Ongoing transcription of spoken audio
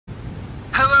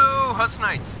Hello Hust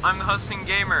Knights, I'm the Husting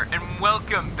Gamer, and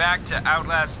welcome back to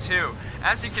Outlast 2.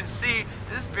 As you can see,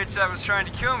 this bitch that was trying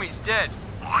to kill me is dead.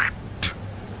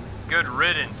 Good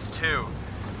riddance, too.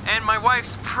 And my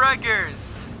wife's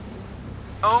preggers!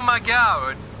 Oh my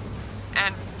god.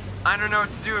 And I don't know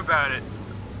what to do about it.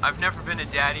 I've never been a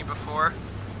daddy before.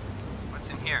 What's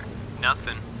in here?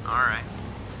 Nothing. Alright.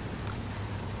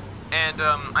 And,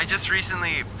 I just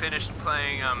recently finished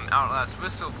playing, Outlast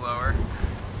Whistleblower.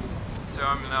 So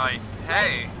I'm like,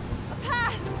 hey. A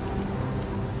path.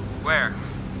 Where?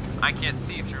 I can't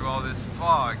see through all this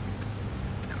fog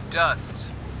and dust.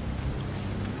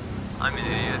 I'm an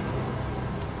idiot.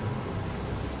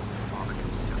 Fog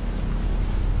is dust.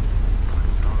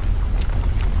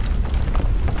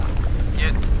 It's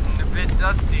getting a bit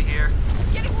dusty here.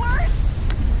 Getting worse.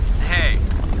 Hey,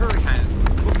 Hurry,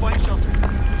 we'll find shelter. It's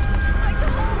like the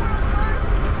whole world burnt.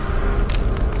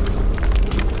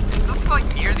 is this like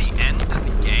near the end of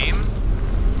the game?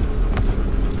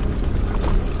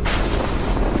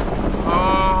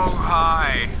 Oh,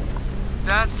 hi.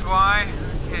 That's why.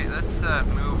 Okay, let's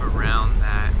move around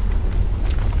that.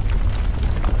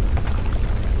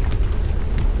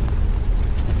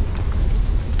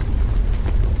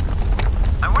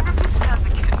 I wonder if this has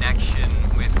a connection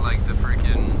with like the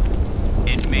freaking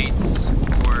inmates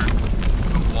or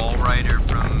the wall rider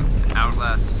from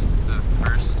Outlast, the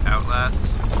first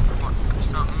Outlast or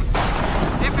something.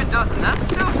 If it doesn't, that's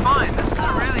still fine. This is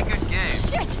a really good game.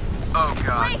 Shit. Oh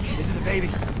god. Break. Is it the baby?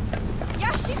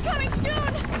 Yeah, she's coming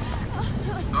soon.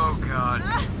 Oh god.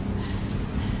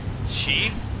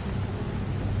 She?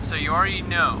 So you already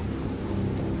know.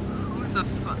 Who the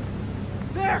fuck?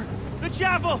 There! The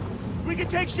chapel! We can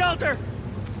take shelter!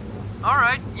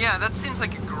 Alright, yeah, that seems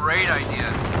like a great idea.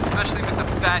 Especially with the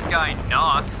fat guy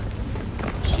Noth.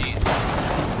 Jesus.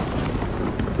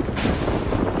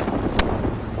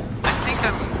 I think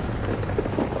I'm...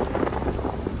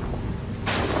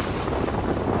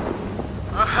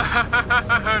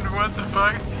 What the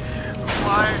fuck?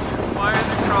 Why are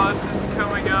the crosses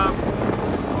coming up?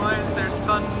 Why is there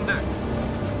thunder?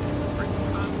 Where's the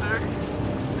thunder?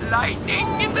 Lightning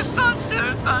in the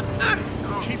thunder!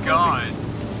 Oh Keep god.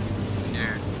 I'm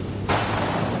scared.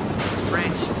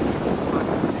 Branch just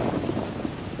fucking thing.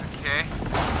 Okay.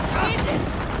 Jesus.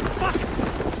 Fuck!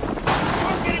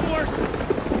 It's getting worse!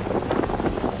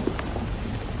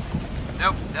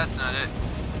 Nope, that's not it.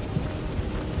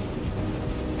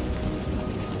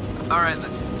 Alright,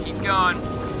 let's just keep going.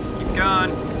 Keep going.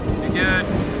 You're good.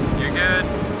 You're good.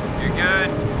 You're good.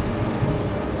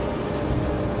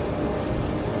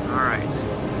 Alright.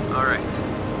 Alright.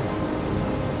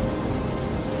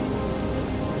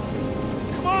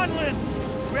 Come on, Lynn!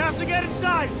 We have to get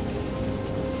inside!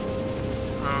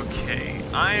 Okay.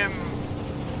 I am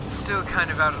still kind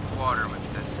of out of the water with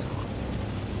this one.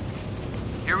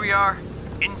 Here we are,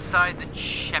 inside the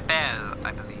chapel,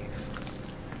 I believe.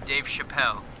 Dave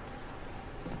Chappelle.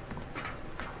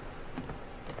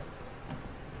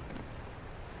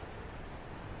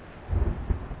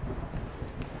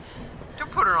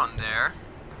 Don't put her on there.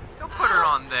 Don't put her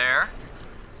on there.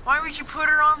 Why would you put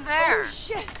her on there? Oh,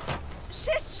 shit.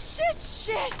 Shit.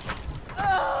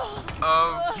 Oh.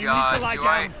 Oh You need to god, lie do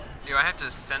down. I have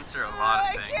to censor a lot of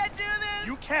I things? can't do this.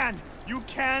 You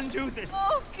can do this!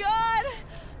 Oh, God.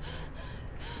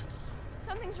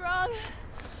 Something's wrong.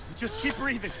 Just keep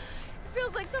breathing. It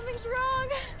feels like something's wrong.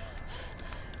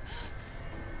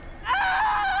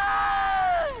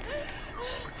 Ah!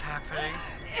 What's happening?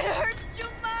 It hurts too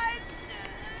much.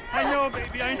 I know,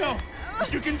 baby, I know.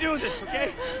 But you can do this,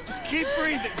 okay? Just keep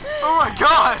breathing. Oh my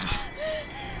god!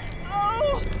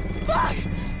 Oh, fuck!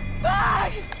 Ah!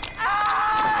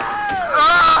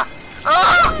 Ah!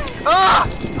 Ah! Ah!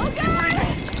 Oh, God!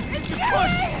 It's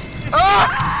coming! Ah!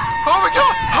 Oh my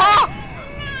god! Ah!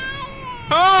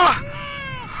 Ah!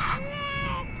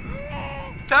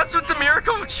 That's what the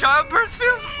miracle of childbirth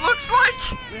looks like?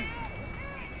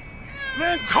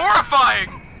 Lynn! It's horrifying!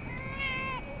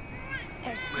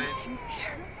 There's nothing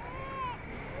there.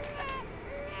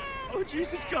 Oh,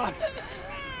 Jesus God!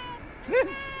 Lynn!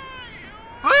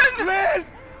 Lynn! Lynn!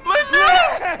 Lynn, no!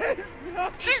 Lynn! No!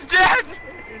 She's dead!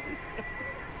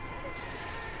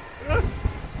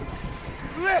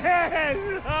 Lynn!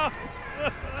 No!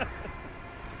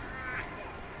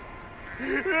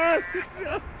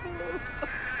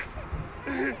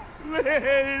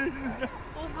 Lynn!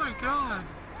 Oh my god.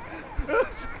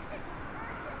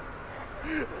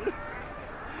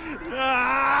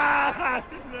 Ah,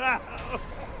 no!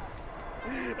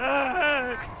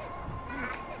 Ah.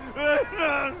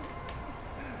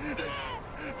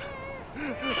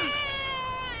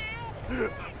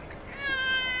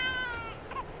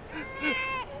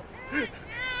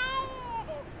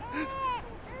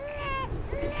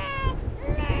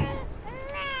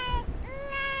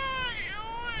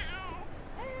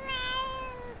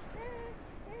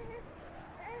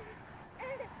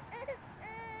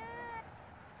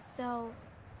 So,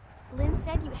 Lynn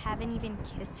said you haven't even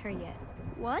kissed her yet.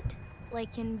 What?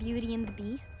 Like in Beauty and the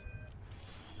Beast?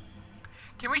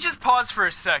 Can we just pause for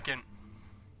a second?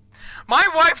 My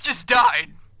wife just died,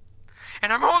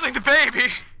 and I'm holding the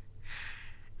baby,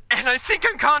 and I think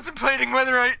I'm contemplating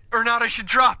whether or not I should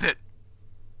drop it.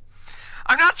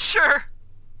 I'm not sure,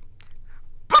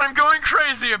 but I'm going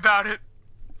crazy about it.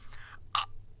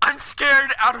 I'm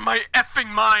scared out of my effing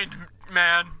mind,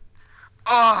 man.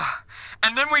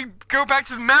 And then we go back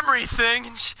to the memory thing,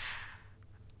 and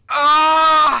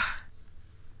oh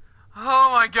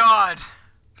my god.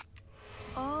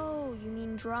 Oh, you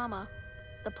mean drama.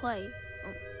 The play.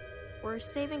 We're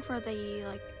saving for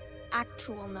the,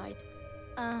 actual night.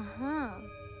 Uh-huh.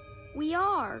 We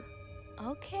are.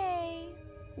 Okay.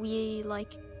 We,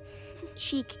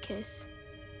 cheek kiss.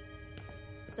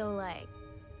 So,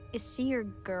 is she your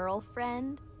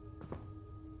girlfriend?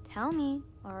 Tell me,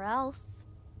 or else.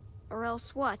 Or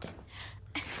else what?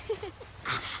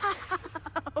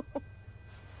 What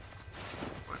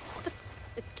are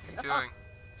you doing?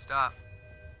 Stop.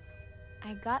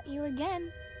 I got you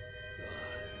again.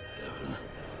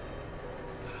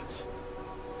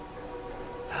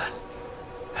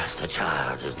 That's the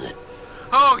child, isn't it?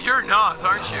 Oh, you're Nas,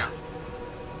 aren't you?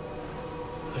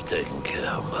 We're taking care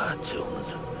of my children.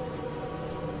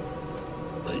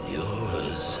 But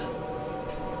yours,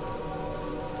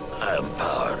 I am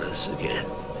powerless again.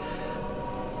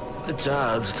 The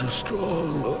child's too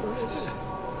strong already.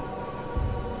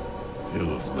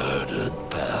 You've murdered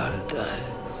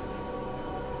paradise.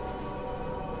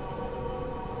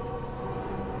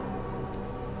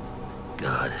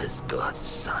 God has gone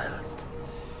silent.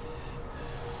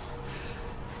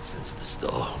 Since the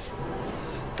storm,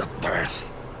 the birth.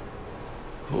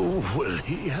 Who will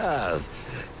he have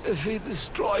if he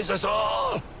destroys us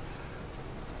all?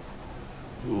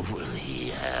 Who will he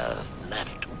have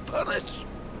left to punish?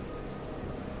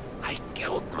 I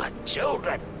killed my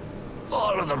children.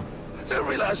 All of them.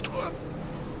 Every last one.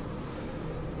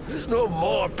 There's no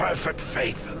more perfect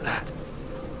faith than that.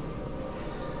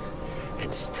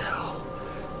 And still,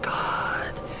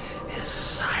 God is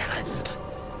silent.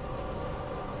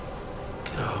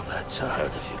 Kill that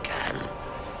child if you can.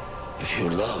 If you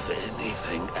love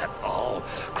anything at all,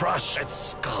 crush its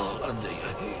skull under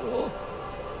your heel.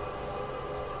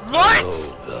 What?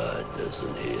 Oh, God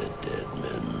doesn't hear dead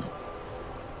men.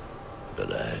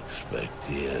 But I expect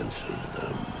he answers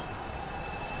them.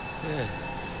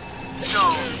 No.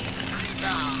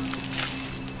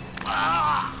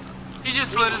 He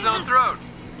just slit his own throat.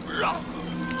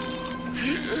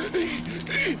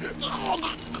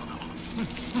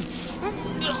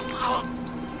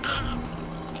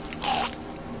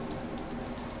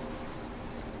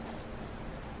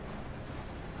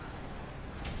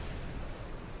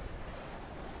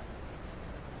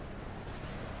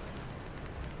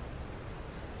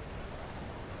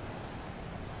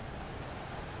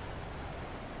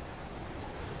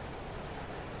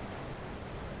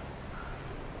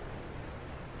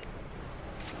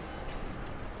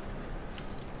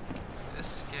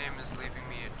 This game is leaving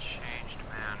me a changed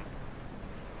man.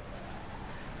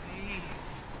 Hey.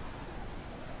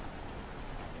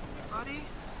 Buddy?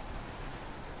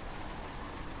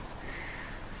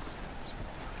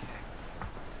 Okay.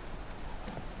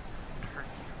 Don't hurt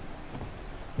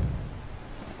you.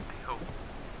 I hope.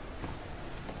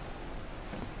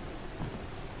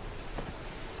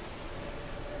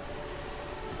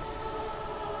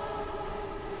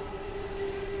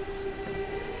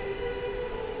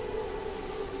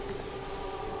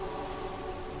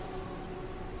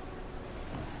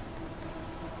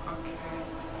 Okay.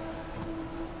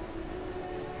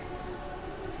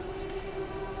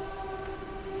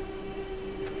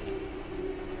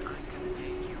 I'm gonna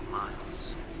name you Miles.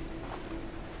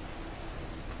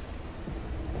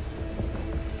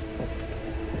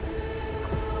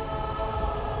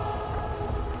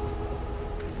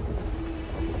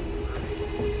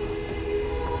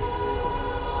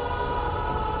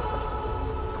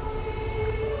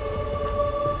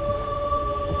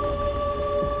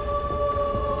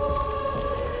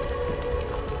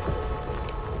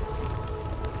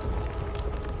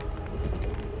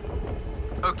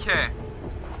 Okay.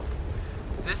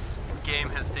 This game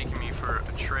has taken me for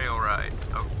a trail ride.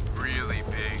 A really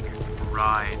big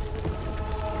ride.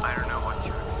 I don't know what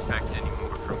to expect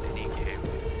anymore from any game.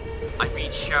 I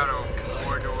beat Shadow of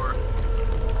Mordor.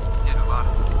 Did a lot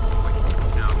of... Wait,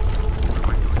 no. What am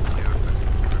I doing to do?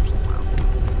 Well,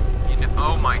 you know,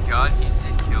 oh my god, he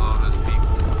did kill all those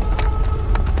people.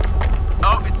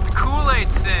 Oh, it's the Kool-Aid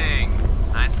thing!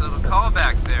 Nice little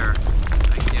callback there,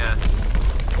 I guess.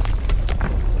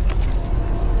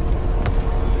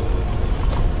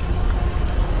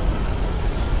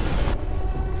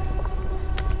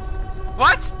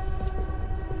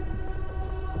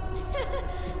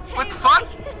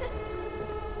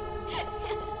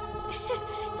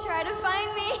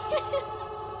 find me.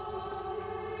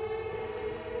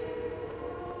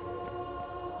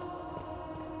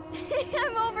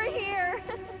 I'm over here.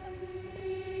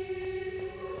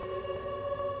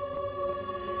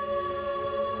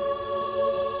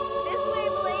 This way,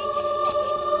 Blake.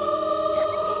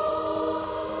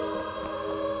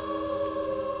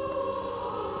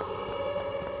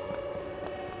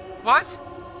 What?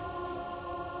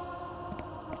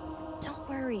 Don't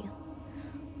worry.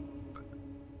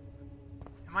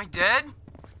 Am I dead?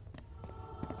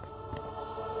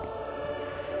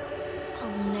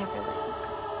 I'll never let you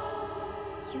go.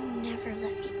 You never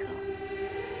let me go.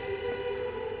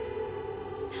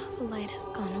 Now the light has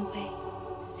gone away.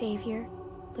 Savior,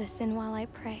 listen while I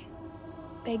pray,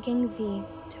 begging thee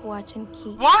to watch and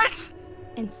keep. What?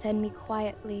 And send me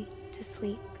quietly to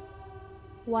sleep.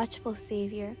 Watchful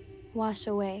Savior, wash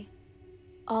away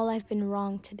all I've been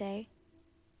wrong today.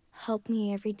 Help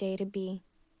me every day to be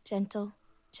gentle,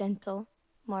 gentle,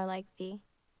 more like thee.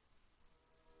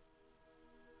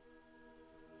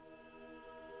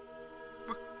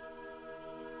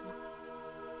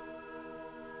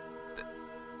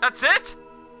 That's it?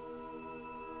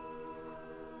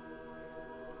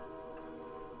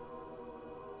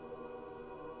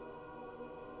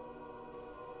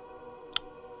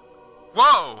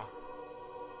 Whoa!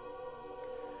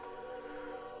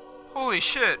 Holy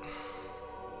shit.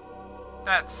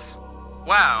 That's...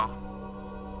 wow.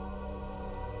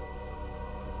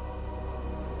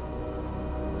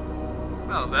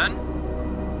 Well then.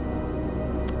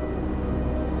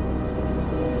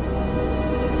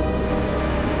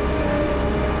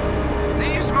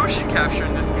 They use motion capture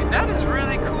in this game. That is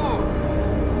really cool.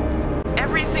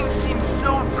 Everything seems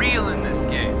so real in this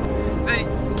game.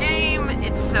 The game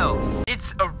itself,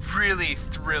 it's a really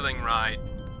thrilling ride.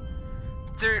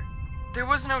 There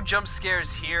was no jump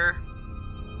scares here.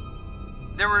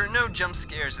 There were no jump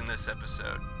scares in this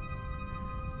episode.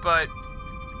 But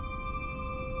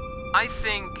I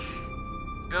think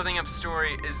building up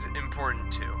story is important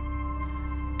too.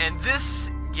 And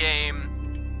this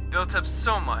game built up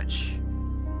so much.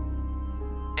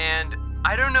 And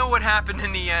I don't know what happened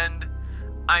in the end.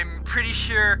 I'm pretty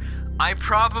sure I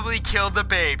probably killed the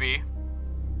baby.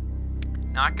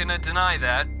 Not gonna deny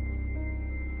that.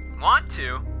 Want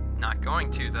to. Not going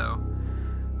to, though.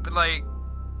 But, like,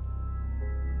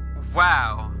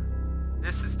 wow.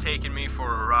 This has taken me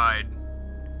for a ride.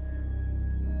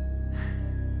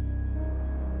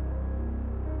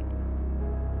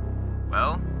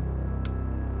 Well,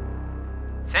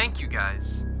 thank you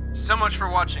guys so much for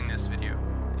watching this video.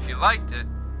 If you liked it,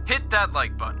 hit that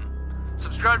like button.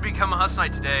 Subscribe to become a Huss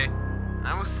Knight today. And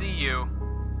I will see you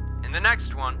in the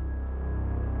next one.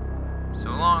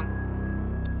 So long.